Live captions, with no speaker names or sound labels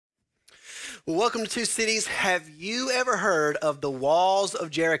Well, welcome to Two Cities. Have you ever heard of the walls of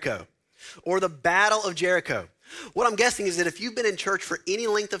Jericho or the Battle of Jericho? What I'm guessing is that if you've been in church for any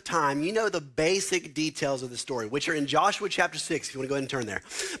length of time, you know the basic details of the story, which are in Joshua chapter 6, if you want to go ahead and turn there.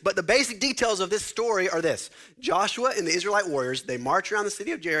 But the basic details of this story are this. Joshua and the Israelite warriors, they march around the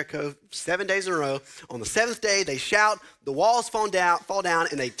city of Jericho 7 days in a row. On the seventh day, they shout, the walls fall down,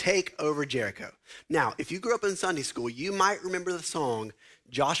 and they take over Jericho. Now, if you grew up in Sunday school, you might remember the song,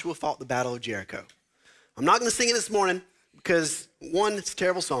 Joshua Fought the Battle of Jericho. I'm not going to sing it this morning because, one, it's a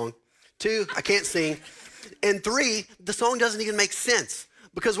terrible song. Two, I can't sing. And three, the song doesn't even make sense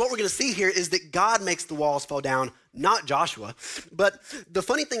because what we're going to see here is that God makes the walls fall down, not Joshua. But the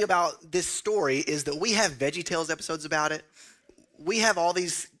funny thing about this story is that we have VeggieTales episodes about it. We have all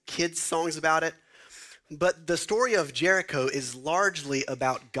these kids' songs about it. But the story of Jericho is largely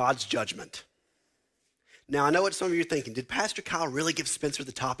about God's judgment. Now, I know what some of you are thinking. Did Pastor Kyle really give Spencer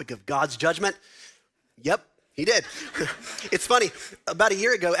the topic of God's judgment? Yep, he did. It's funny. About a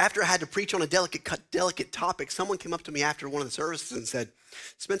year ago, after I had to preach on a delicate topic, someone came up to me after one of the services and said,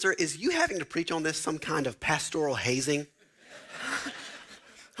 Spencer, is you having to preach on this some kind of pastoral hazing? I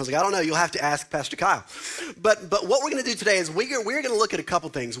was like, I don't know. You'll have to ask Pastor Kyle. But what we're going to do today is we're going to look at a couple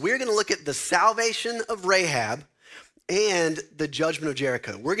things. We're going to look at the salvation of Rahab and the judgment of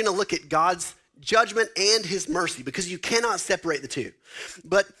Jericho. We're going to look at God's judgment and his mercy because you cannot separate the two.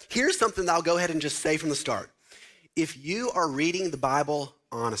 But here's something that I'll go ahead and just say from the start. If you are reading the Bible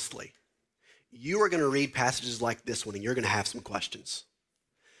honestly, you are going to read passages like this one and you're going to have some questions.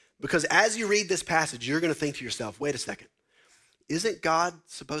 Because as you read this passage, you're going to think to yourself, wait a second, isn't God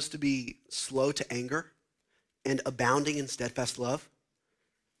supposed to be slow to anger and abounding in steadfast love?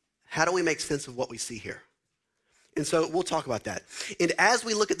 How do we make sense of what we see here? And so we'll talk about that. And as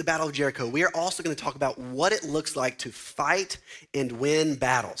we look at the Battle of Jericho, we are also going to talk about what it looks like to fight and win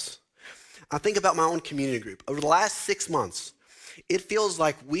battles. I think about my own community group. Over the last 6 months, it feels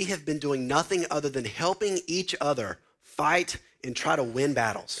like we have been doing nothing other than helping each other fight and try to win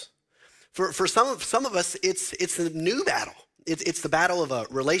battles. For some of us, it's a new battle. It's the battle of a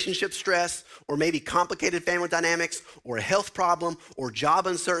relationship stress or maybe complicated family dynamics or a health problem or job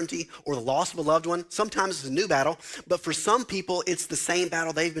uncertainty or the loss of a loved one. Sometimes it's a new battle, but for some people, it's the same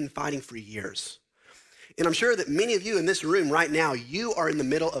battle they've been fighting for years. And I'm sure that many of you in this room right now, you are in the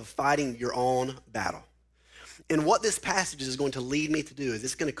middle of fighting your own battle. And what this passage is going to lead me to do is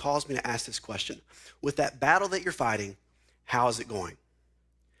it's going to cause me to ask this question. With that battle that you're fighting, how is it going?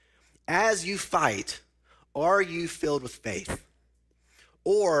 As you fight, are you filled with faith?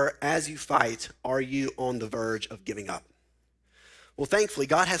 Or as you fight, are you on the verge of giving up? Well, thankfully,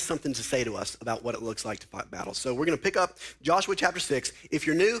 God has something to say to us about what it looks like to fight battles. So we're going to pick up Joshua chapter 6. If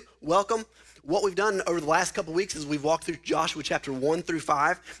you're new, welcome. What we've done over the last couple of weeks is we've walked through Joshua chapter 1 through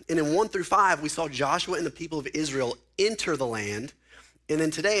 5. And in 1 through 5, we saw Joshua and the people of Israel enter the land. And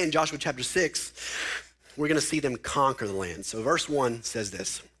then today in Joshua chapter 6, we're going to see them conquer the land. So verse 1 says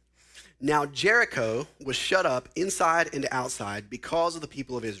this. Now Jericho was shut up inside and outside because of the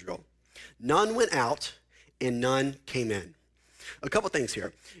people of Israel. None went out and none came in. A couple things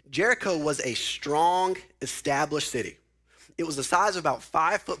here. Jericho was a strong, established city. It was the size of about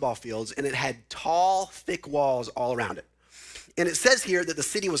 5 football fields and it had tall, thick walls all around it. And it says here that the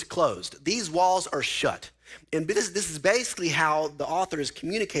city was closed. These walls are shut. And this is basically how the author is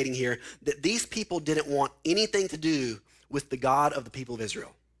communicating here that these people didn't want anything to do with the God of the people of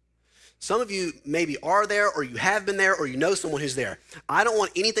Israel. Some of you maybe are there or you have been there or you know someone who's there. I don't want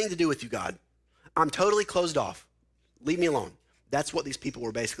anything to do with you, God. I'm totally closed off. Leave me alone. That's what these people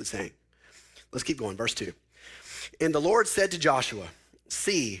were basically saying. Let's keep going. Verse 2. And the Lord said to Joshua,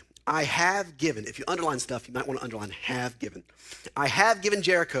 see, I have given, if you underline stuff, you might want to underline have given. I have given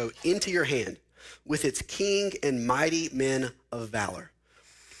Jericho into your hand with its king and mighty men of valor.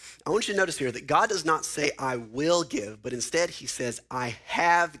 I want you to notice here that God does not say, I will give, but instead he says, I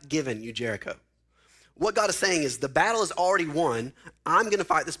have given you Jericho. What God is saying is the battle is already won. I'm going to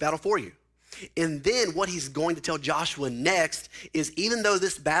fight this battle for you. And then what he's going to tell Joshua next is even though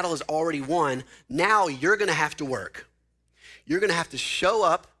this battle is already won, now you're going to have to work. You're going to have to show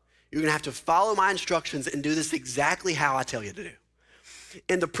up. You're going to have to follow my instructions and do this exactly how I tell you to do.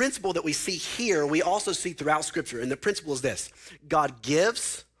 And the principle that we see here, we also see throughout Scripture. And the principle is this. God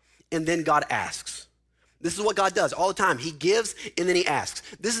gives and then God asks. This is what God does all the time. He gives and then he asks.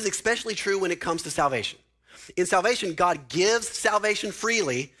 This is especially true when it comes to salvation. In salvation, God gives salvation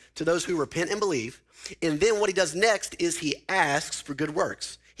freely to those who repent and believe. And then what he does next is he asks for good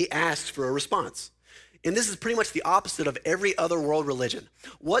works. He asks for a response. And this is pretty much the opposite of every other world religion.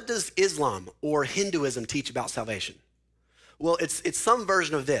 What does Islam or Hinduism teach about salvation? Well, it's some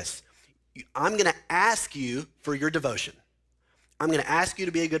version of this. I'm going to ask you for your devotion. I'm going to ask you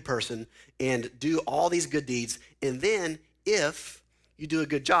to be a good person and do all these good deeds. And then if you do a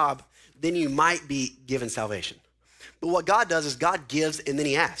good job, then you might be given salvation. But what God does is God gives and then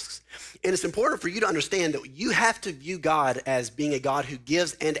he asks. And it's important for you to understand that you have to view God as being a God who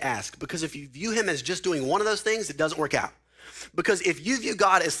gives and asks, because if you view him as just doing one of those things, it doesn't work out. Because if you view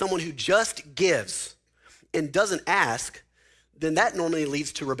God as someone who just gives and doesn't ask, then that normally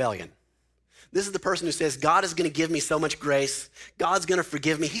leads to rebellion. This is the person who says, God is going to give me so much grace. God's going to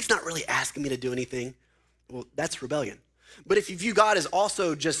forgive me. He's not really asking me to do anything. Well, that's rebellion. But if you view God as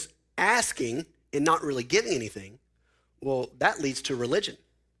also just asking and not really giving anything, well, that leads to religion.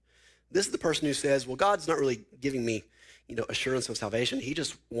 This is the person who says, well, God's not really giving me, assurance of salvation. He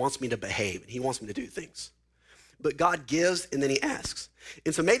just wants me to behave, and he wants me to do things. But God gives, and then he asks.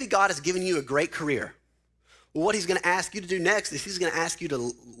 And so maybe God has given you a great career. Well, what he's going to ask you to do next is he's going to ask you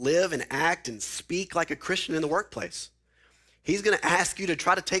to live and act and speak like a Christian in the workplace. He's going to ask you to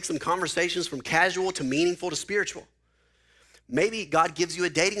try to take some conversations from casual to meaningful to spiritual. Maybe God gives you a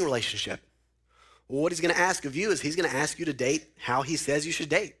dating relationship. Well, what he's going to ask of you is he's going to ask you to date how he says you should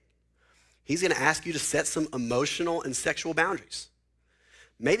date. He's going to ask you to set some emotional and sexual boundaries.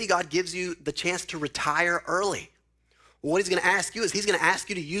 Maybe God gives you the chance to retire early. Well, what he's going to ask you is he's going to ask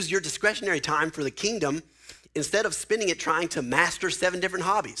you to use your discretionary time for the kingdom instead of spending it trying to master 7 different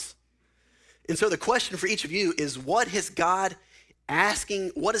hobbies. And so the question for each of you is, what is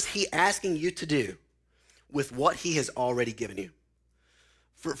he asking you to do with what he has already given you?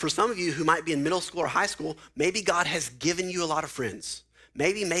 For some of you who might be in middle school or high school, maybe God has given you a lot of friends.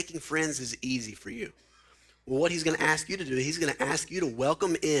 Maybe making friends is easy for you. Well, what he's going to ask you to do, he's going to ask you to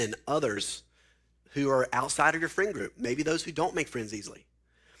welcome in others who are outside of your friend group, maybe those who don't make friends easily.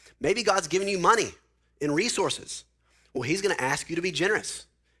 Maybe God's given you money and resources. Well, he's going to ask you to be generous.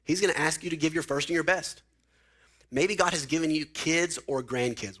 He's going to ask you to give your first and your best. Maybe God has given you kids or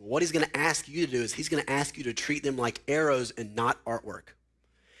grandkids. Well, what he's going to ask you to do is he's going to ask you to treat them like arrows and not artwork.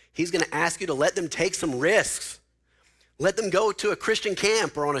 He's going to ask you to let them take some risks. Let them go to a Christian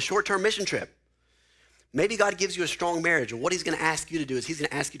camp or on a short-term mission trip. Maybe God gives you a strong marriage, and what he's going to ask you to do is he's going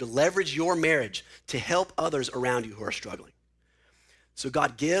to ask you to leverage your marriage to help others around you who are struggling. So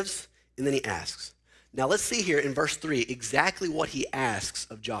God gives, and then he asks. Now let's see here in verse 3 exactly what he asks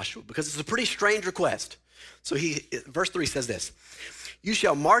of Joshua, because it's a pretty strange request. So verse 3 says this: "You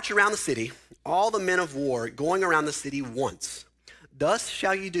shall march around the city, all the men of war going around the city once. Thus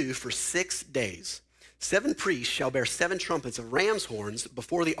shall you do for 6 days. 7 priests shall bear 7 trumpets of ram's horns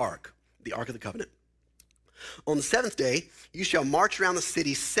before the ark of the covenant. On the 7th day, you shall march around the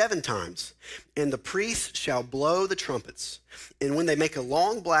city 7 times, and the priests shall blow the trumpets. And when they make a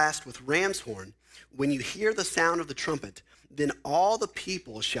long blast with ram's horn, when you hear the sound of the trumpet, then all the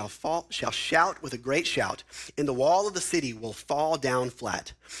people shall shout with a great shout, and the wall of the city will fall down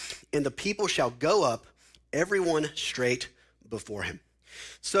flat. And the people shall go up, everyone straight before him."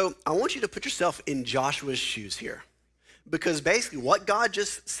 So I want you to put yourself in Joshua's shoes here, because basically what God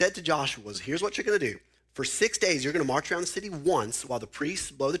just said to Joshua was, here's what you're going to do. For 6 days, you're going to march around the city once while the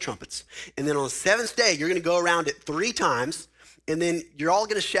priests blow the trumpets. And then on the 7th day, you're going to go around it 3 times, and then you're all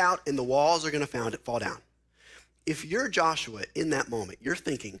going to shout, and the walls are going to fall down. If you're Joshua in that moment, you're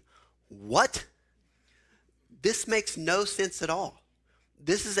thinking, what? This makes no sense at all.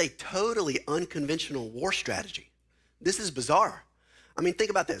 This is a totally unconventional war strategy. This is bizarre. I mean,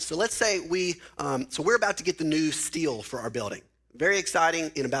 think about this. So let's say we're about to get the new steel for our building. Very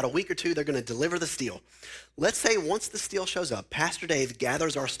exciting. In about a week or 2, they're going to deliver the steel. Let's say once the steel shows up, Pastor Dave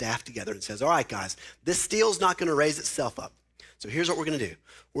gathers our staff together and says, all right, guys, this steel's not going to raise itself up. So here's what we're going to do.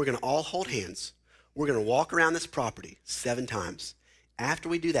 We're going to all hold hands. We're going to walk around this property 7 times. After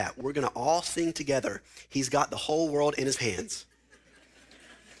we do that, we're going to all sing together, "He's got the whole world in his hands."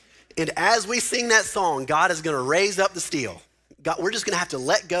 And as we sing that song, God is going to raise up the steel. We're just going to have to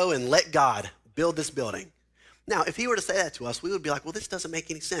let go and let God build this building. Now, if he were to say that to us, we would be like, well, this doesn't make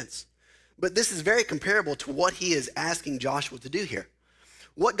any sense. But this is very comparable to what he is asking Joshua to do here.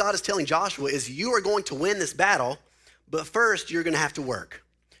 What God is telling Joshua is, you are going to win this battle, but first you're going to have to work.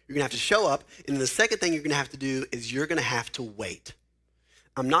 You're going to have to show up, and the second thing you're going to have to do is you're going to have to wait.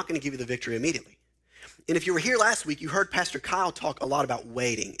 I'm not going to give you the victory immediately. And if you were here last week, you heard Pastor Kyle talk a lot about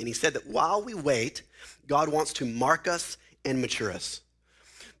waiting. And he said that while we wait, God wants to mark us and mature us.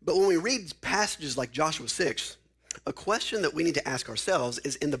 But when we read passages like Joshua 6, a question that we need to ask ourselves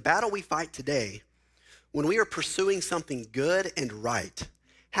is, in the battle we fight today, when we are pursuing something good and right,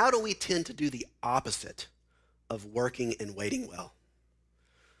 how do we tend to do the opposite of working and waiting well?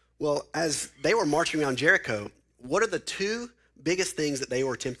 Well, as they were marching around Jericho, what are the 2 biggest things that they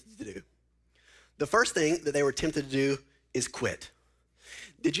were tempted to do? The first thing that they were tempted to do is quit.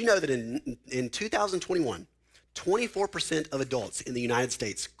 Did you know that in 2021, 24% of adults in the United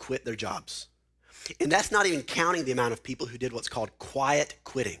States quit their jobs? And that's not even counting the amount of people who did what's called quiet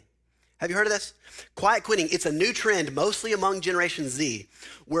quitting. Have you heard of this? Quiet quitting, it's a new trend, mostly among Generation Z,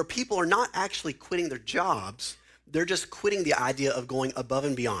 where people are not actually quitting their jobs, they're just quitting the idea of going above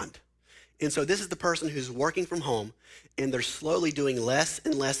and beyond. And so this is the person who's working from home, and they're slowly doing less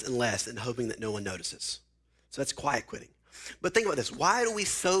and less and less and hoping that no one notices. So that's quiet quitting. But think about this. Why do we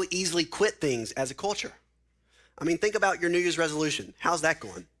so easily quit things as a culture? I mean, think about your New Year's resolution. How's that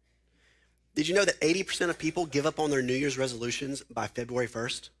going? Did you know that 80% of people give up on their New Year's resolutions by February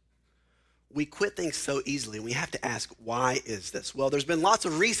 1st? We quit things so easily, and we have to ask, why is this? Well, there's been lots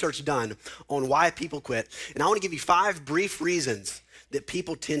of research done on why people quit, and I want to give you 5 brief reasons that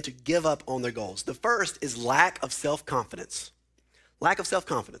people tend to give up on their goals. The first is lack of self-confidence. Lack of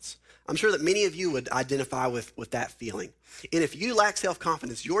self-confidence. I'm sure that many of you would identify with that feeling. And if you lack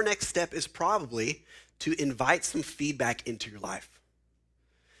self-confidence, your next step is probably to invite some feedback into your life.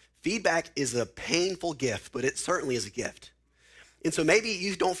 Feedback is a painful gift, but it certainly is a gift. And so maybe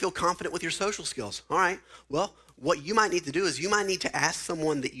you don't feel confident with your social skills. All right, well, what you might need to do is you might need to ask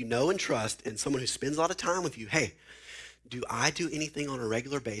someone that you know and trust and someone who spends a lot of time with you, hey, do I do anything on a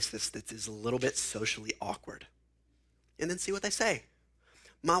regular basis that is a little bit socially awkward? And then see what they say.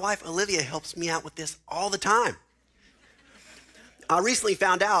 My wife, Olivia, helps me out with this all the time. I recently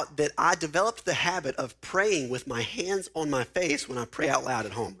found out that I developed the habit of praying with my hands on my face when I pray out loud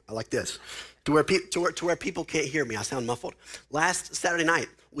at home. I like this. To where people can't hear me. I sound muffled. Last Saturday night,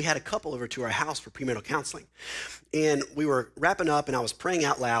 we had a couple over to our house for premarital counseling. And we were wrapping up, and I was praying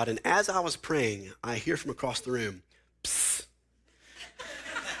out loud. And as I was praying, I hear from across the room, psst.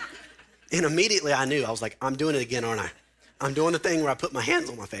 And immediately I knew. I was like, I'm doing it again, aren't I? I'm doing the thing where I put my hands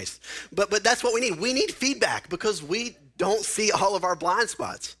on my face. But that's what we need. We need feedback because we don't see all of our blind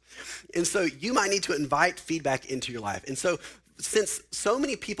spots. And so you might need to invite feedback into your life. And so since so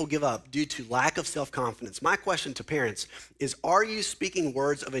many people give up due to lack of self-confidence, my question to parents is, are you speaking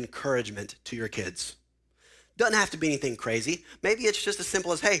words of encouragement to your kids? Doesn't have to be anything crazy. Maybe it's just as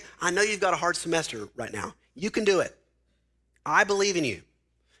simple as, hey, I know you've got a hard semester right now. You can do it. I believe in you.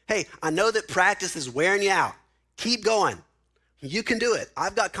 Hey, I know that practice is wearing you out. Keep going. You can do it.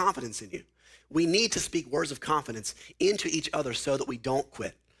 I've got confidence in you. We need to speak words of confidence into each other so that we don't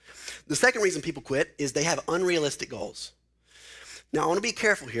quit. The second reason people quit is they have unrealistic goals. Now, I want to be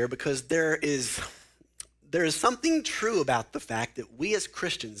careful here because there is something true about the fact that we as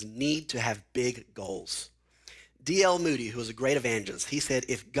Christians need to have big goals. D.L. Moody, who was a great evangelist, he said,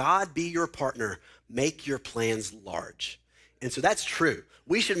 if God be your partner, make your plans large. And so that's true.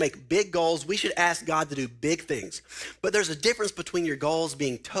 We should make big goals. We should ask God to do big things. But there's a difference between your goals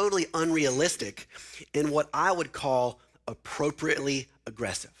being totally unrealistic and what I would call appropriately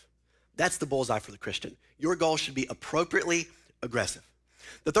aggressive. That's the bullseye for the Christian. Your goal should be appropriately aggressive.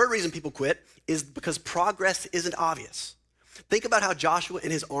 The third reason people quit is because progress isn't obvious. Think about how Joshua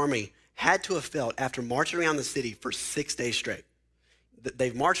and his army had to have felt after marching around the city for 6 days straight.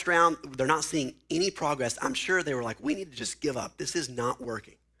 They've marched around, they're not seeing any progress. I'm sure they were like, we need to just give up. This is not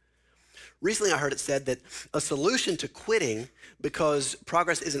working. Recently, I heard it said that a solution to quitting because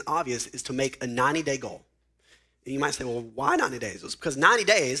progress isn't obvious is to make a 90-day goal. And you might say, well, why 90 days? It's because 90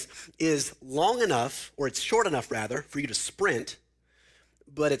 days is long enough, or it's short enough rather, for you to sprint,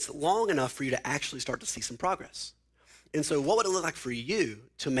 but it's long enough for you to actually start to see some progress. And so what would it look like for you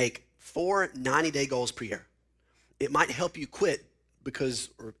to make 4 90-day goals per year? It might help you quit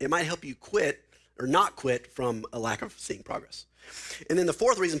or it might help you quit or not quit from a lack of seeing progress. And then the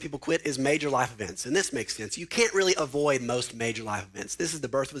fourth reason people quit is major life events. And this makes sense. You can't really avoid most major life events. This is the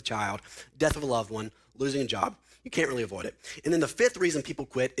birth of a child, death of a loved one, losing a job. You can't really avoid it. And then the fifth reason people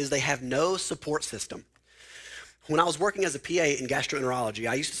quit is they have no support system. When I was working as a PA in gastroenterology,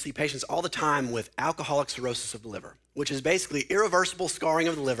 I used to see patients all the time with alcoholic cirrhosis of the liver, which is basically irreversible scarring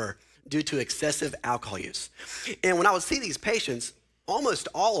of the liver due to excessive alcohol use. And when I would see these patients, almost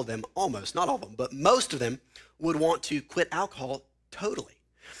all of them, almost, not all of them, but most of them would want to quit alcohol totally.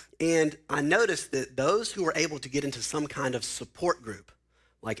 And I noticed that those who were able to get into some kind of support group,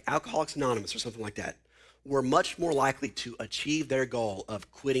 like Alcoholics Anonymous or something like that, were much more likely to achieve their goal of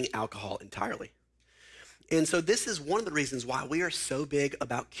quitting alcohol entirely. And so this is one of the reasons why we are so big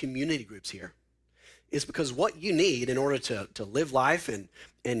about community groups here. It's because what you need in order to live life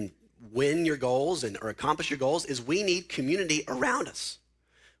and win your goals or accomplish your goals is we need community around us.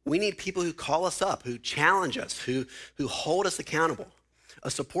 We need people who call us up, who challenge us, who hold us accountable.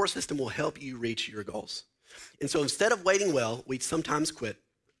 A support system will help you reach your goals. And so instead of waiting well, we sometimes quit.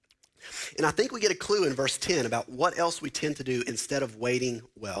 And I think we get a clue in verse 10 about what else we tend to do instead of waiting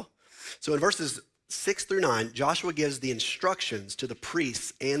well. So in verses 6 through 9, Joshua gives the instructions to the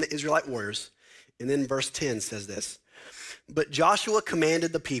priests and the Israelite warriors. And then verse 10 says this, "But Joshua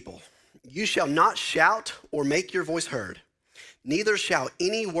commanded the people, 'You shall not shout or make your voice heard, neither shall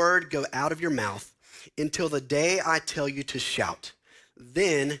any word go out of your mouth until the day I tell you to shout.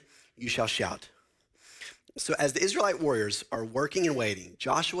 Then you shall shout.'" So as the Israelite warriors are working and waiting,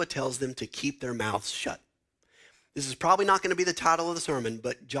 Joshua tells them to keep their mouths shut. This is probably not going to be the title of the sermon,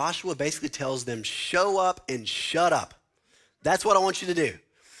 but Joshua basically tells them, show up and shut up. That's what I want you to do.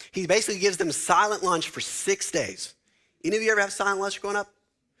 He basically gives them silent lunch for 6 days. Any of you ever have silent lunch growing up?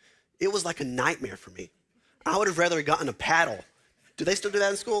 It was like a nightmare for me. I would have rather gotten a paddle. Do they still do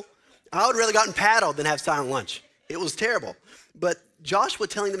that in school? I would have rather gotten paddled than have silent lunch. It was terrible. But Joshua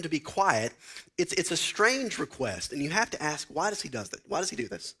telling them to be quiet, it's a strange request. And you have to ask, why does he do that? Why does he do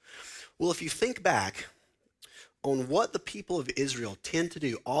this? Well, if you think back on what the people of Israel tend to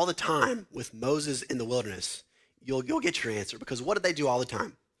do all the time with Moses in the wilderness, you'll get your answer. Because what did they do all the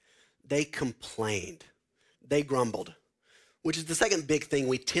time? They complained. They grumbled, which is the second big thing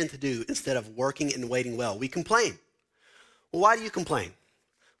we tend to do instead of working and waiting well. We complain. Well, why do you complain?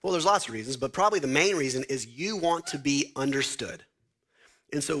 Well, there's lots of reasons, but probably the main reason is you want to be understood.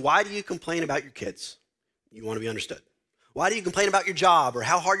 And so why do you complain about your kids? You want to be understood. Why do you complain about your job or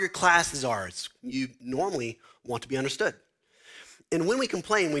how hard your classes are? You normally want to be understood. And when we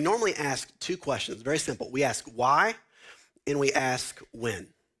complain, we normally ask 2 questions, very simple. We ask why, and we ask when.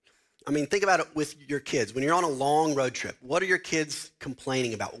 I mean, think about it with your kids. When you're on a long road trip, what are your kids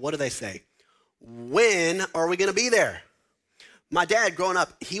complaining about? What do they say? When are we going to be there? My dad, growing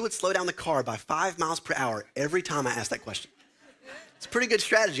up, he would slow down the car by 5 miles per hour every time I asked that question. It's a pretty good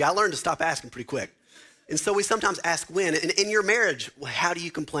strategy. I learned to stop asking pretty quick. And so we sometimes ask when. And in your marriage, well, how do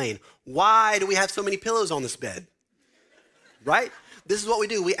you complain? Why do we have so many pillows on this bed? Right? This is what we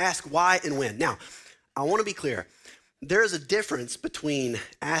do. We ask why and when. Now, I want to be clear. There is a difference between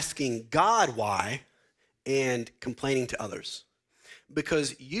asking God why and complaining to others.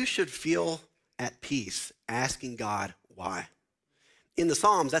 Because you should feel at peace asking God why. In the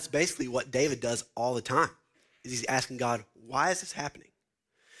Psalms, that's basically what David does all the time, is he's asking God, why is this happening?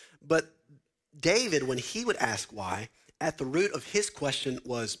 But David, when he would ask why, at the root of his question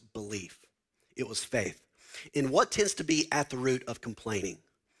was belief. It was faith. And what tends to be at the root of complaining?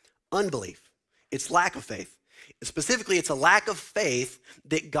 Unbelief. It's lack of faith. Specifically, it's a lack of faith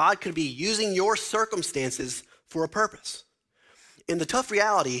that God could be using your circumstances for a purpose. And the tough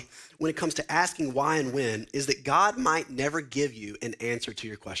reality when it comes to asking why and when is that God might never give you an answer to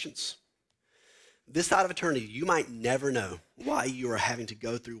your questions. This side of eternity, you might never know why you are having to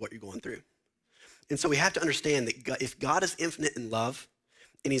go through what you're going through. And so we have to understand that if God is infinite in love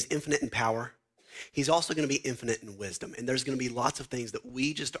and he's infinite in power, he's also going to be infinite in wisdom. And there's going to be lots of things that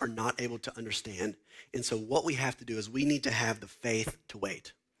we just are not able to understand. And so what we have to do is we need to have the faith to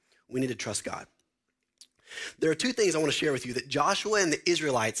wait. We need to trust God. There are 2 things I want to share with you that Joshua and the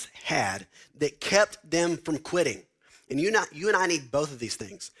Israelites had that kept them from quitting. And you and I need both of these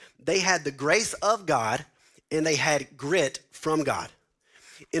things. They had the grace of God and they had grit from God.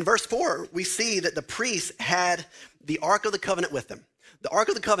 In verse 4, we see that the priests had the Ark of the Covenant with them. The Ark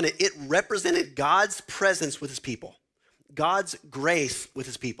of the Covenant, it represented God's presence with his people, God's grace with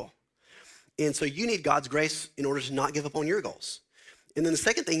his people. And so you need God's grace in order to not give up on your goals. And then the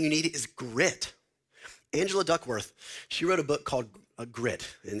second thing you need is grit. Angela Duckworth, she wrote a book called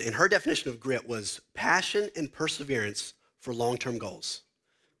Grit. And her definition of grit was passion and perseverance for long-term goals.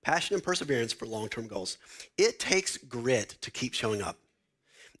 Passion and perseverance for long-term goals. It takes grit to keep showing up.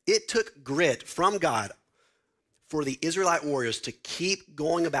 It took grit from God for the Israelite warriors to keep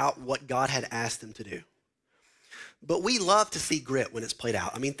going about what God had asked them to do. But we love to see grit when it's played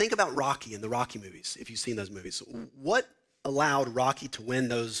out. I mean, think about Rocky and the Rocky movies, if you've seen those movies. What allowed Rocky to win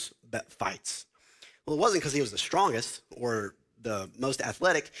those fights? Well, it wasn't because he was the strongest or the most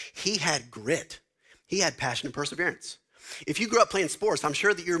athletic. He had grit. He had passion and perseverance. If you grew up playing sports, I'm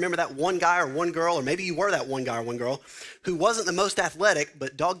sure that you remember that one guy or one girl, or maybe you were that one guy or one girl who wasn't the most athletic,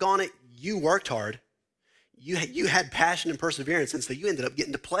 but doggone it, you worked hard. You had passion and perseverance, and so you ended up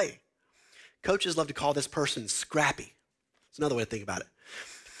getting to play. Coaches love to call this person scrappy. It's another way to think about it.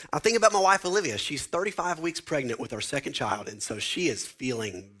 I think about my wife, Olivia. She's 35 weeks pregnant with our second child, and so she is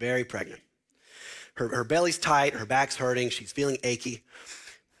feeling very pregnant. Her belly's tight, her back's hurting, she's feeling achy.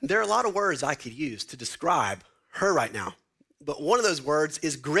 There are a lot of words I could use to describe her right now, but one of those words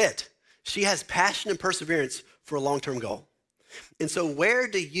is grit. She has passion and perseverance for a long-term goal. And so where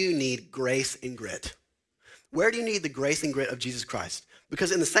do you need grace and grit? Where do you need the grace and grit of Jesus Christ?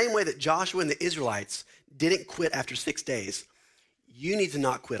 Because in the same way that Joshua and the Israelites didn't quit after 6 days, you need to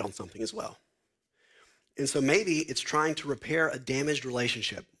not quit on something as well. And so maybe it's trying to repair a damaged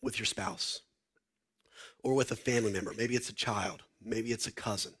relationship with your spouse or with a family member. Maybe it's a child. Maybe it's a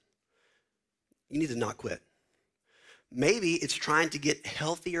cousin. You need to not quit. Maybe it's trying to get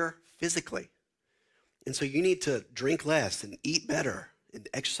healthier physically. And so you need to drink less and eat better and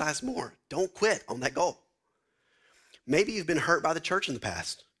exercise more. Don't quit on that goal. Maybe you've been hurt by the church in the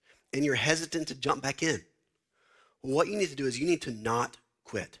past and you're hesitant to jump back in. Well, what you need to do is you need to not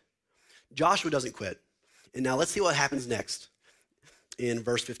quit. Joshua doesn't quit. And now let's see what happens next in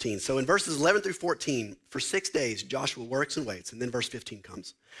verse 15. So in verses 11 through 14, for 6 days, Joshua works and waits. And then verse 15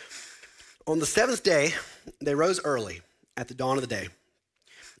 comes. On the 7th day, they rose early at the dawn of the day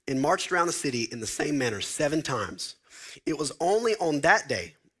and marched around the city in the same manner 7 times. It was only on that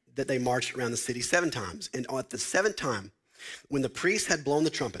day that they marched around the city 7 times. And at the 7th time, when the priests had blown the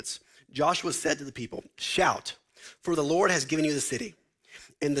trumpets, Joshua said to the people, "Shout, for the Lord has given you the city.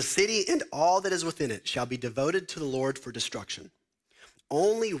 And the city and all that is within it shall be devoted to the Lord for destruction.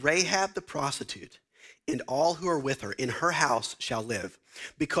 Only Rahab the prostitute and all who are with her in her house shall live,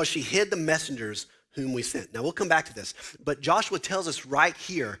 because she hid the messengers whom we sent." Now we'll come back to this, but Joshua tells us right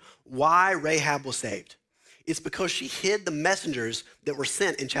here why Rahab was saved. It's because she hid the messengers that were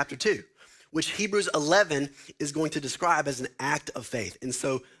sent in chapter 2, which Hebrews 11 is going to describe as an act of faith. And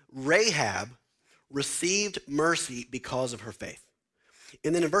so Rahab received mercy because of her faith.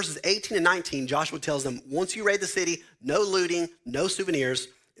 And then in verses 18 and 19, Joshua tells them, once you raid the city, no looting, no souvenirs.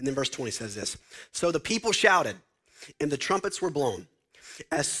 And then verse 20 says this: "So the people shouted, and the trumpets were blown.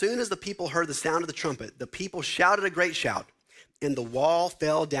 As soon as the people heard the sound of the trumpet, the people shouted a great shout, and the wall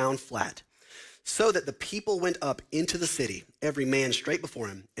fell down flat, so that the people went up into the city, every man straight before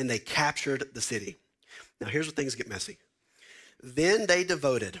him, and they captured the city." Now here's where things get messy. "Then they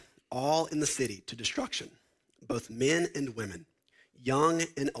devoted all in the city to destruction, both men and women, young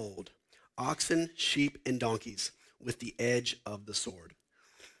and old, oxen, sheep, and donkeys, with the edge of the sword."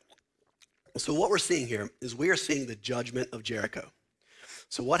 So what we're seeing here is we are seeing the judgment of Jericho.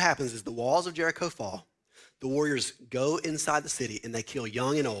 So what happens is the walls of Jericho fall, the warriors go inside the city, and they kill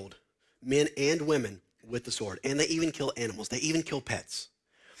young and old, men and women with the sword, and they even kill animals. They even kill pets.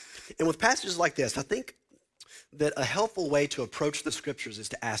 And with passages like this, I think that a helpful way to approach the scriptures is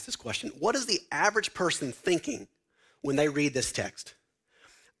to ask this question: what is the average person thinking when they read this text?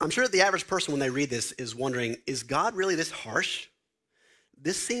 I'm sure that the average person when they read this is wondering, is God really this harsh?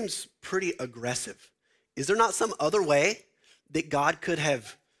 This seems pretty aggressive. Is there not some other way that God could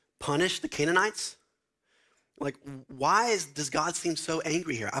have punished the Canaanites? Like, why does God seem so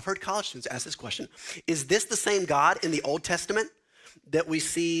angry here? I've heard college students ask this question. Is this the same God in the Old Testament that we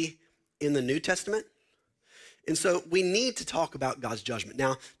see in the New Testament? And so we need to talk about God's judgment.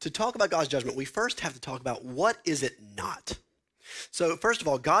 Now, to talk about God's judgment, we first have to talk about what is it not. So first of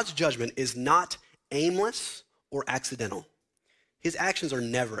all, God's judgment is not aimless or accidental. His actions are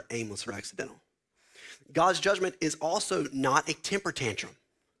never aimless or accidental. God's judgment is also not a temper tantrum.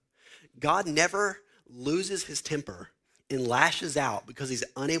 God never loses his temper and lashes out because he's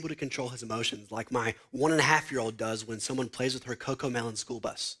unable to control his emotions, like my 1.5-year-old does when someone plays with her Coco Melon school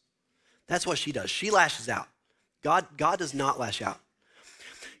bus. That's what she does. She lashes out. God does not lash out.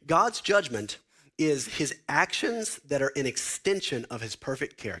 God's judgment is his actions that are an extension of his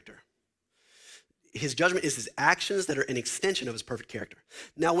perfect character. His judgment is his actions that are an extension of his perfect character.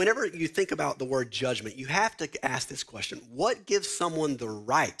 Now, whenever you think about the word judgment, you have to ask this question: what gives someone the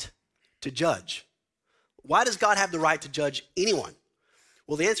right to judge? Why does God have the right to judge anyone?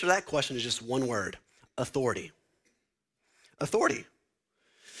 Well, the answer to that question is just one word: authority. Authority.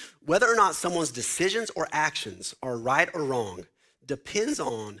 Whether or not someone's decisions or actions are right or wrong depends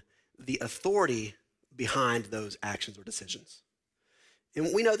on the authority behind those actions or decisions.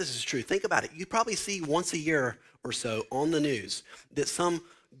 And we know this is true. Think about it. You probably see once a year or so on the news that some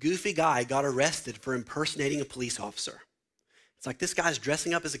goofy guy got arrested for impersonating a police officer. It's like this guy's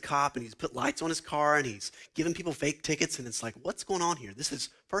dressing up as a cop and he's put lights on his car and he's giving people fake tickets, and it's like, what's going on here?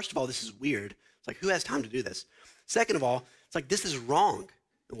 First of all, this is weird. It's like, who has time to do this? Second of all, it's like, this is wrong.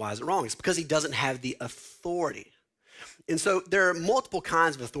 And why is it wrong? It's because he doesn't have the authority. And so there are multiple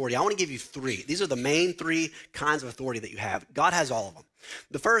kinds of authority. I want to give you 3. These are the main 3 kinds of authority that you have. God has all of them.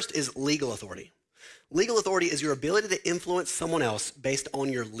 The first is legal authority. Legal authority is your ability to influence someone else based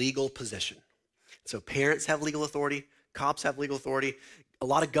on your legal position. So parents have legal authority. Cops have legal authority. A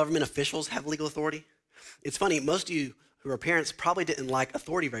lot of government officials have legal authority. It's funny, most of you who are parents probably didn't like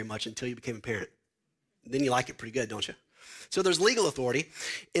authority very much until you became a parent. Then you like it pretty good, don't you? So there's legal authority,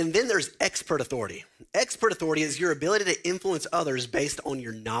 and then there's expert authority. Expert authority is your ability to influence others based on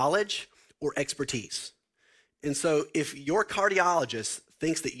your knowledge or expertise. And so if your cardiologist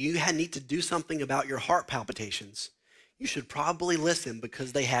thinks that you need to do something about your heart palpitations, you should probably listen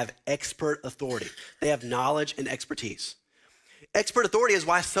because they have expert authority. They have knowledge and expertise. Expert authority is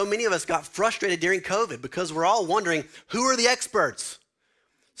why so many of us got frustrated during COVID, because we're all wondering, who are the experts?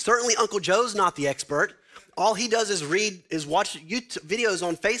 Certainly Uncle Joe's not the expert. All he does is watch YouTube videos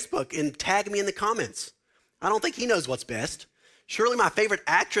on Facebook and tag me in the comments. I don't think he knows what's best. Surely my favorite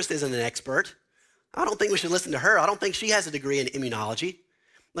actress isn't an expert. I don't think we should listen to her. I don't think she has a degree in immunology.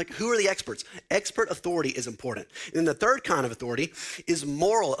 Like, who are the experts? Expert authority is important. And the third kind of authority is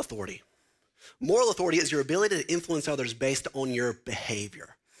moral authority. Moral authority is your ability to influence others based on your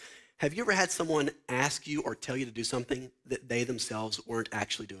behavior. Have you ever had someone ask you or tell you to do something that they themselves weren't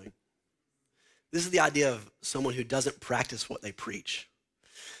actually doing? This is the idea of someone who doesn't practice what they preach.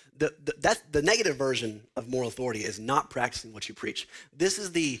 That's the negative version of moral authority, is not practicing what you preach. This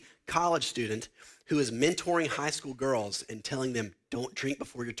is the college student who is mentoring high school girls and telling them, don't drink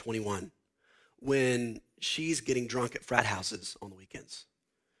before you're 21, when she's getting drunk at frat houses on the weekends.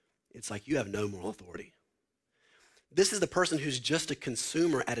 It's like, you have no moral authority. This is the person who's just a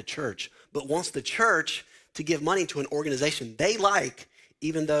consumer at a church, but wants the church to give money to an organization they like,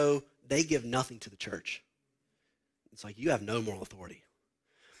 even though they give nothing to the church. It's like, you have no moral authority.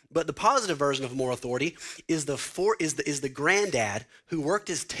 But the positive version of moral authority is the granddad who worked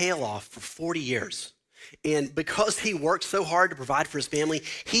his tail off for 40 years. And because he worked so hard to provide for his family,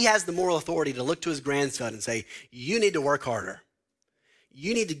 he has the moral authority to look to his grandson and say, you need to work harder.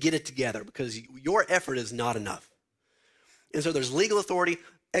 You need to get it together because your effort is not enough. And so there's legal authority,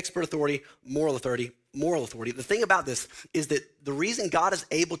 expert authority, moral authority. The thing about this is that the reason God is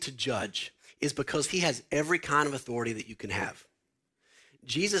able to judge is because he has every kind of authority that you can have.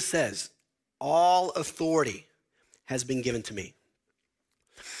 Jesus says, all authority has been given to me.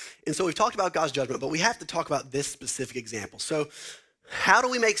 And so we've talked about God's judgment, but we have to talk about this specific example. So how do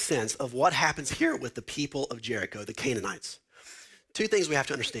we make sense of what happens here with the people of Jericho, the Canaanites? Two things we have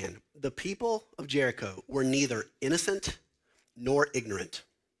to understand. The people of Jericho were neither innocent nor ignorant.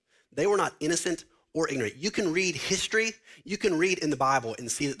 They were not innocent or ignorant. You can read history, you can read in the Bible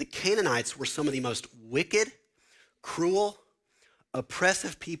and see that the Canaanites were some of the most wicked, cruel,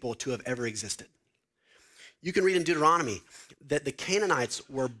 oppressive people to have ever existed. You can read in Deuteronomy that the Canaanites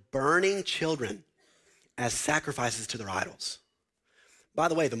were burning children as sacrifices to their idols. By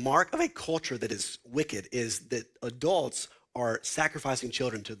the way, the mark of a culture that is wicked is that adults are sacrificing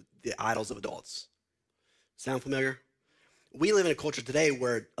children to the idols of adults. Sound familiar? We live in a culture today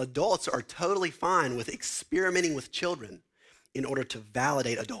where adults are totally fine with experimenting with children in order to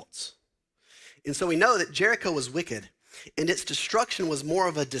validate adults. And so we know that Jericho was wicked, and its destruction was more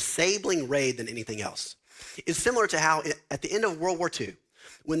of a disabling raid than anything else. It's similar to how at the end of World War II,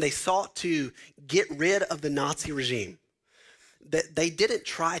 when they sought to get rid of the Nazi regime, that they didn't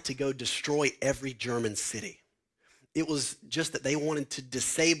try to go destroy every German city. It was just that they wanted to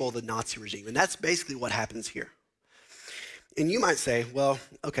disable the Nazi regime, and that's basically what happens here. And you might say, well,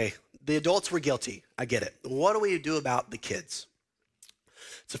 okay, the adults were guilty. I get it. What do we do about the kids?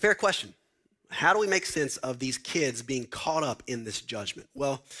 It's a fair question. How do we make sense of these kids being caught up in this judgment?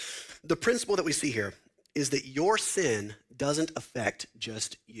 Well, the principle that we see here is that your sin doesn't affect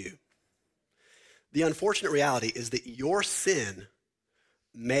just you. The unfortunate reality is that your sin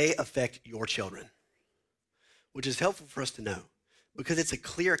may affect your children, which is helpful for us to know because it's a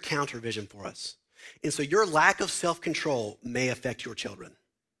clear countervision for us. And so your lack of self-control may affect your children.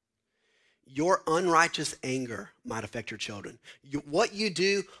 Your unrighteous anger might affect your children. What you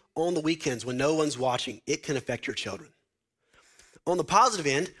do on the weekends when no one's watching, it can affect your children. On the positive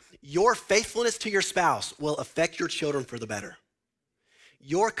end, your faithfulness to your spouse will affect your children for the better.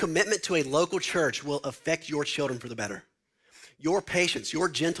 Your commitment to a local church will affect your children for the better. Your patience, your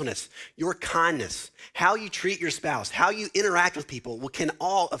gentleness, your kindness, how you treat your spouse, how you interact with people can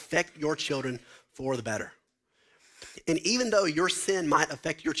all affect your children for the better. And even though your sin might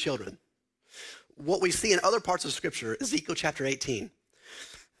affect your children, what we see in other parts of Scripture, Ezekiel chapter 18,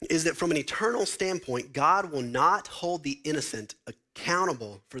 is that from an eternal standpoint, God will not hold the innocent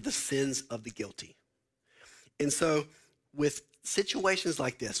accountable for the sins of the guilty. And so with situations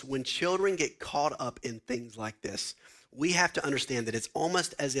like this, when children get caught up in things like this, we have to understand that it's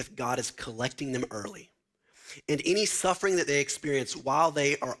almost as if God is collecting them early. And any suffering that they experience while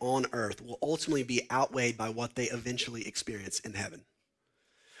they are on earth will ultimately be outweighed by what they eventually experience in heaven.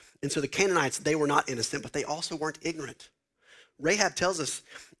 And so the Canaanites, they were not innocent, but they also weren't ignorant. Rahab tells us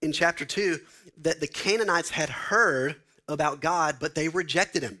in chapter 2 that the Canaanites had heard about God, but they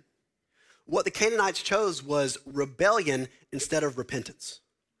rejected him. What the Canaanites chose was rebellion instead of repentance.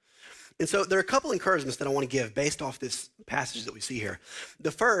 And so there are a couple encouragements that I want to give based off this passage that we see here.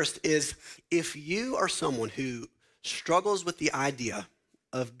 The first is, if you are someone who struggles with the idea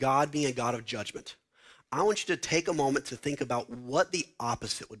of God being a God of judgment, I want you to take a moment to think about what the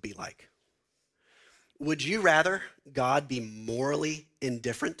opposite would be like. Would you rather God be morally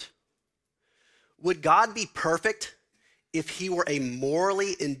indifferent? Would God be perfect if he were a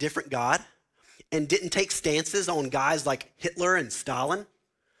morally indifferent God and didn't take stances on guys like Hitler and Stalin?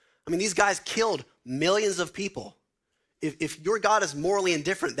 I mean, these guys killed millions of people. If your God is morally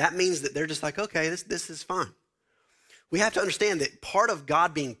indifferent, that means that they're just like, okay, this is fine. We have to understand that part of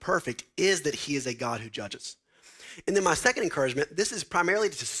God being perfect is that he is a God who judges. And then my second encouragement, this is primarily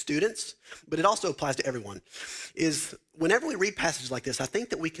to students, but it also applies to everyone, is whenever we read passages like this, I think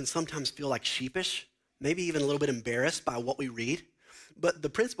that we can sometimes feel like sheepish, maybe even a little bit embarrassed by what we read. But the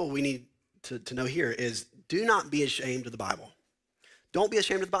principle we need to know here is, do not be ashamed of the Bible. Don't be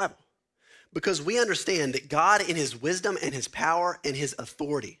ashamed of the Bible, because we understand that God, in his wisdom and his power and his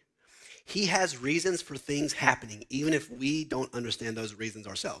authority, he has reasons for things happening, even if we don't understand those reasons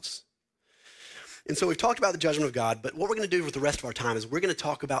ourselves. And so we've talked about the judgment of God, but what we're going to do with the rest of our time is we're going to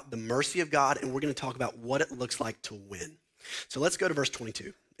talk about the mercy of God, and we're going to talk about what it looks like to win. So let's go to verse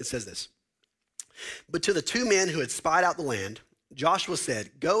 22. It says this: "But to the two men who had spied out the land, Joshua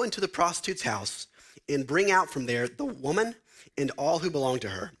said, 'Go into the prostitute's house and bring out from there the woman and all who belong to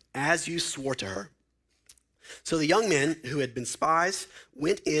her, as you swore to her.' So the young men who had been spies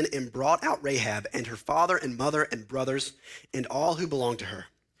went in and brought out Rahab and her father and mother and brothers and all who belonged to her.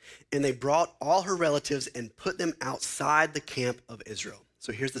 And they brought all her relatives and put them outside the camp of Israel."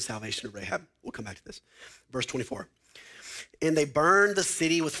 So here's the salvation of Rahab. We'll come back to this. Verse 24. "And they burned the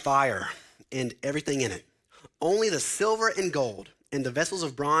city with fire and everything in it. Only the silver and gold and the vessels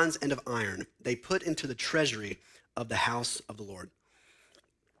of bronze and of iron they put into the treasury of the house of the Lord."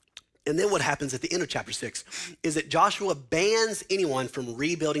 And then what happens at the end of chapter 6 is that Joshua bans anyone from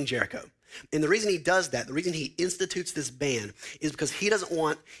rebuilding Jericho. And the reason he does that, the reason he institutes this ban, is because he doesn't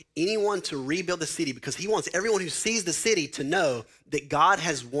want anyone to rebuild the city, because he wants everyone who sees the city to know that God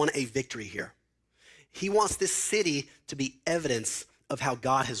has won a victory here. He wants this city to be evidence of how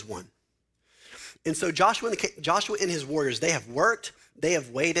God has won. And so Joshua and his warriors, they have worked, they have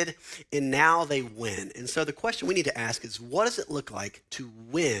waited, and now they win. And so the question we need to ask is, what does it look like to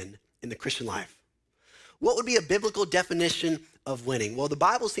win in the Christian life? What would be a biblical definition of winning? Well, the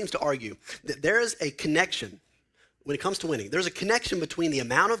Bible seems to argue that there is a connection when it comes to winning. There's a connection between the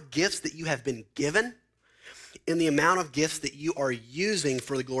amount of gifts that you have been given and the amount of gifts that you are using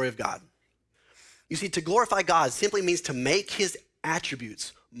for the glory of God. You see, to glorify God simply means to make his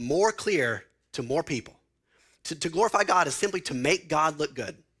attributes more clear to more people. To glorify God is simply to make God look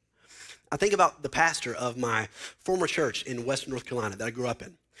good. I think about the pastor of my former church in Western North Carolina that I grew up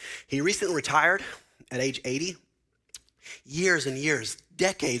in. He recently retired at age 80. Years and years,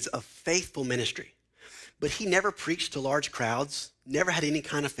 decades of faithful ministry. But he never preached to large crowds, never had any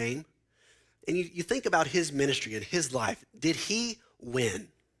kind of fame. And you think about his ministry and his life. Did he win?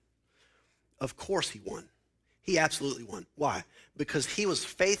 Of course he won. He absolutely won. Why? Because he was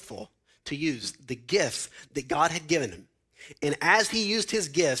faithful to use the gifts that God had given him. And as he used his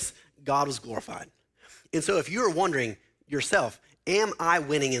gifts, God was glorified. And so if you're wondering yourself, am I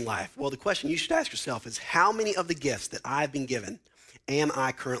winning in life? Well, the question you should ask yourself is, how many of the gifts that I've been given am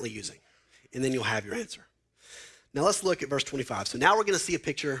I currently using? And then you'll have your answer. Now let's look at verse 25. So now we're going to see a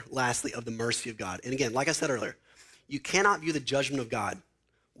picture, lastly, of the mercy of God. And again, like I said earlier, you cannot view the judgment of God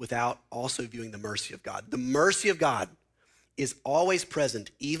without also viewing the mercy of God. The mercy of God is always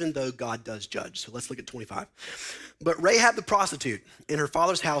present, even though God does judge. So let's look at 25. "But Rahab the prostitute and her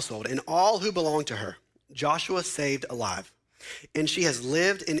father's household and all who belonged to her, Joshua saved alive. And she has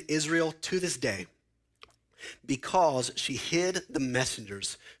lived in Israel to this day, because she hid the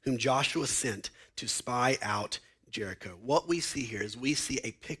messengers whom Joshua sent to spy out Jericho." What we see here is we see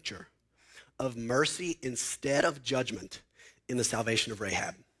a picture of mercy instead of judgment in the salvation of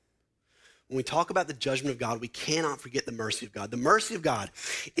Rahab. When we talk about the judgment of God, we cannot forget the mercy of God. The mercy of God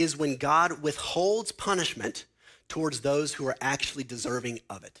is when God withholds punishment towards those who are actually deserving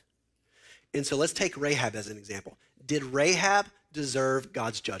of it. And so let's take Rahab as an example. Did Rahab deserve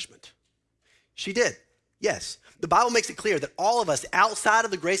God's judgment? She did, yes. The Bible makes it clear that all of us outside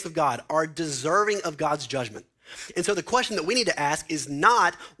of the grace of God are deserving of God's judgment. And so the question that we need to ask is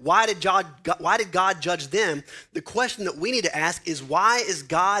not, why did God judge them? The question that we need to ask is, why is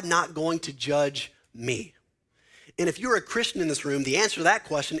God not going to judge me? And if you're a Christian in this room, the answer to that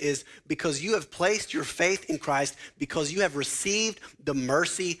question is because you have placed your faith in Christ, because you have received the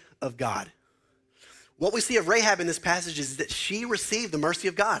mercy of God. What we see of Rahab in this passage is that she received the mercy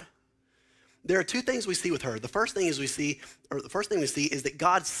of God. There are two things we see with her. The first thing we see is that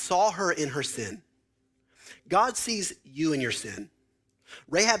God saw her in her sin. God sees you in your sin.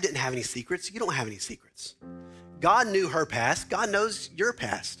 Rahab didn't have any secrets. You don't have any secrets. God knew her past. God knows your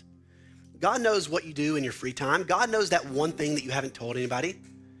past. God knows what you do in your free time. God knows that one thing that you haven't told anybody.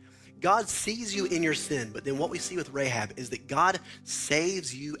 God sees you in your sin, but then what we see with Rahab is that God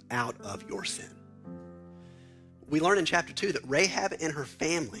saves you out of your sin. We learn in chapter 2 that Rahab and her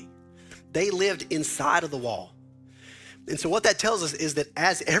family, they lived inside of the wall. And so what that tells us is that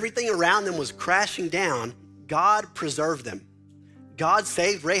as everything around them was crashing down, God preserved them. God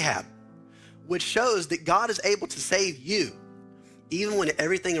saved Rahab, which shows that God is able to save you even when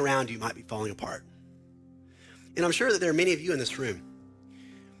everything around you might be falling apart. And I'm sure that there are many of you in this room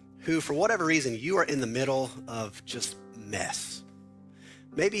who, for whatever reason, you are in the middle of just mess.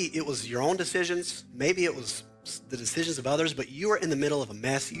 Maybe it was your own decisions, maybe it was the decisions of others, but you are in the middle of a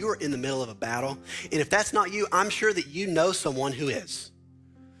mess, you are in the middle of a battle. And if that's not you, I'm sure that you know someone who is.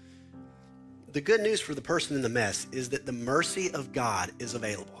 The good news for the person in the mess is that the mercy of God is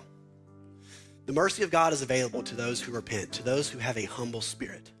available. The mercy of God is available to those who repent, to those who have a humble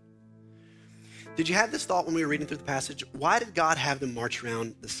spirit. Did you have this thought when we were reading through the passage? Why did God have them march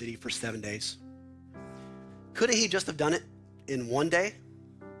around the city for 7 days? Couldn't he just have done it in one day?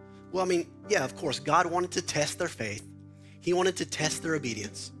 Well, I mean, yeah, of course, God wanted to test their faith. He wanted to test their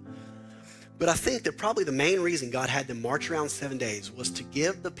obedience. But I think that probably the main reason God had them march around 7 days was to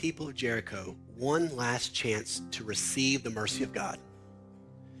give the people of Jericho one last chance to receive the mercy of God,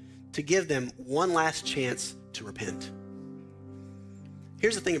 to give them one last chance to repent.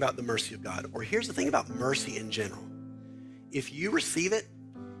 Here's the thing about the mercy of God, or here's the thing about mercy in general. If you receive it,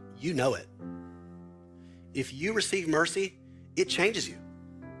 you know it. If you receive mercy, it changes you.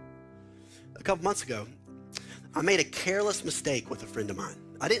 A couple months ago, I made a careless mistake with a friend of mine.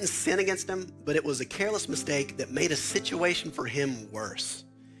 I didn't sin against him, but it was a careless mistake that made a situation for him worse.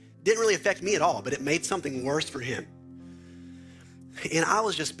 Didn't really affect me at all, but it made something worse for him. And I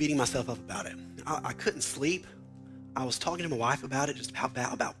was just beating myself up about it. I couldn't sleep. I was talking to my wife about it, just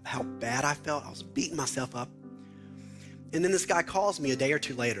about how bad I felt. I was beating myself up. And then this guy calls me a day or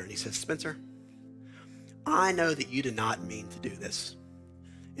two later and he says, "Spencer, I know that you did not mean to do this.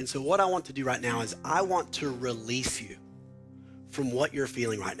 And so what I want to do right now is I want to release you from what you're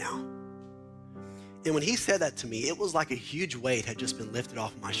feeling right now." And when he said that to me, it was like a huge weight had just been lifted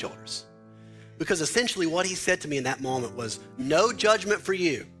off of my shoulders. Because essentially what he said to me in that moment was, no judgment for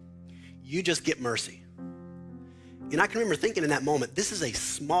you. You just get mercy. And I can remember thinking in that moment, this is a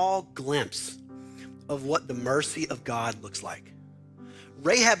small glimpse of what the mercy of God looks like.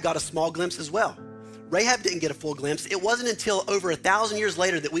 Rahab got a small glimpse as well. Rahab didn't get a full glimpse. It wasn't until over 1,000 years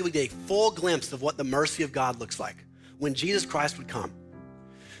later that we would get a full glimpse of what the mercy of God looks like, when Jesus Christ would come.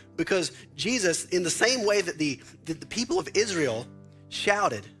 Because Jesus, in the same way that the people of Israel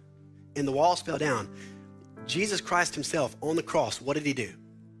shouted and the walls fell down, Jesus Christ himself on the cross, what did he do?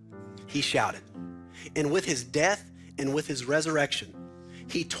 He shouted. And with his death and with his resurrection,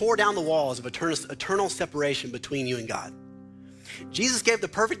 he tore down the walls of eternal separation between you and God. Jesus gave the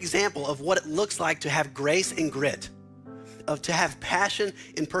perfect example of what it looks like to have grace and grit, to have passion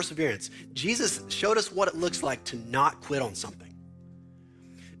and perseverance. Jesus showed us what it looks like to not quit on something.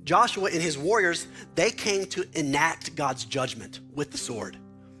 Joshua and his warriors, they came to enact God's judgment with the sword.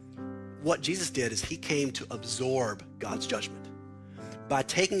 What Jesus did is he came to absorb God's judgment by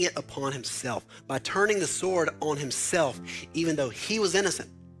taking it upon himself, by turning the sword on himself, even though he was innocent.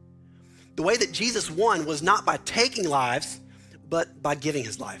 The way that Jesus won was not by taking lives, but by giving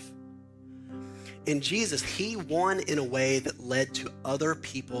his life. And Jesus, he won in a way that led to other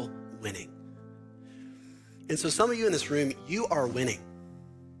people winning. And so some of you in this room, you are winning.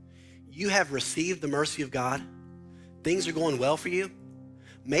 You have received the mercy of God. Things are going well for you.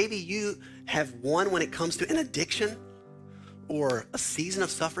 Maybe you have won when it comes to an addiction or a season of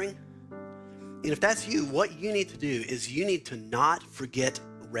suffering. And if that's you, what you need to do is you need to not forget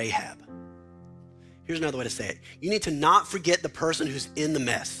Rahab. Here's another way to say it. You need to not forget the person who's in the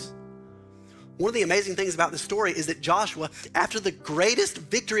mess. One of the amazing things about this story is that Joshua, after the greatest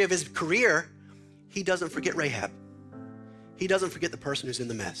victory of his career, he doesn't forget Rahab. He doesn't forget the person who's in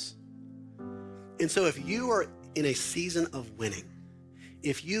the mess. And so if you are in a season of winning,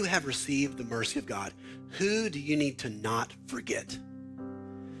 if you have received the mercy of God, who do you need to not forget?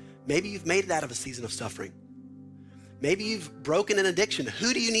 Maybe you've made it out of a season of suffering. Maybe you've broken an addiction.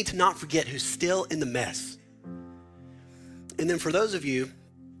 Who do you need to not forget who's still in the mess? And then for those of you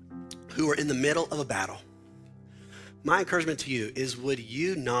who are in the middle of a battle, my encouragement to you is, would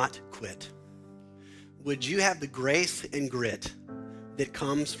you not quit? Would you have the grace and grit that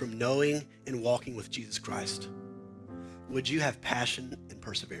comes from knowing and walking with Jesus Christ? Would you have passion and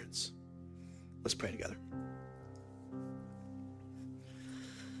perseverance? Let's pray together.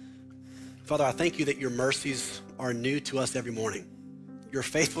 Father, I thank you that your mercies are new to us every morning. Your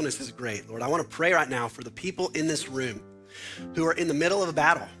faithfulness is great. Lord, I want to pray right now for the people in this room who are in the middle of a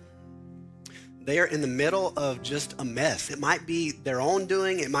battle. They are in the middle of just a mess. It might be their own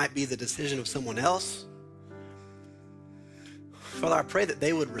doing. It might be the decision of someone else. Father, I pray that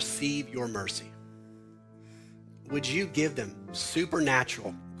they would receive your mercy. Would you give them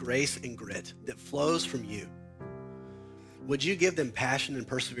supernatural grace and grit that flows from you? Would you give them passion and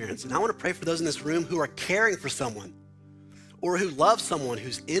perseverance? And I want to pray for those in this room who are caring for someone or who love someone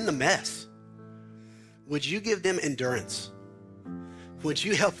who's in the mess. Would you give them endurance? Would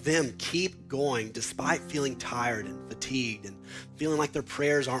you help them keep going despite feeling tired and fatigued and feeling like their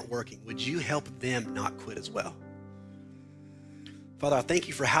prayers aren't working? Would you help them not quit as well? Father, I thank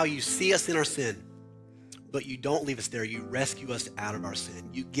you for how you see us in our sin, but you don't leave us there. You rescue us out of our sin.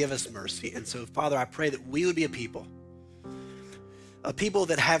 You give us mercy. And so, Father, I pray that we would be a people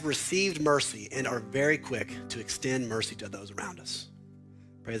that have received mercy and are very quick to extend mercy to those around us.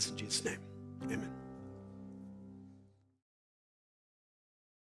 I pray this in Jesus' name. Amen.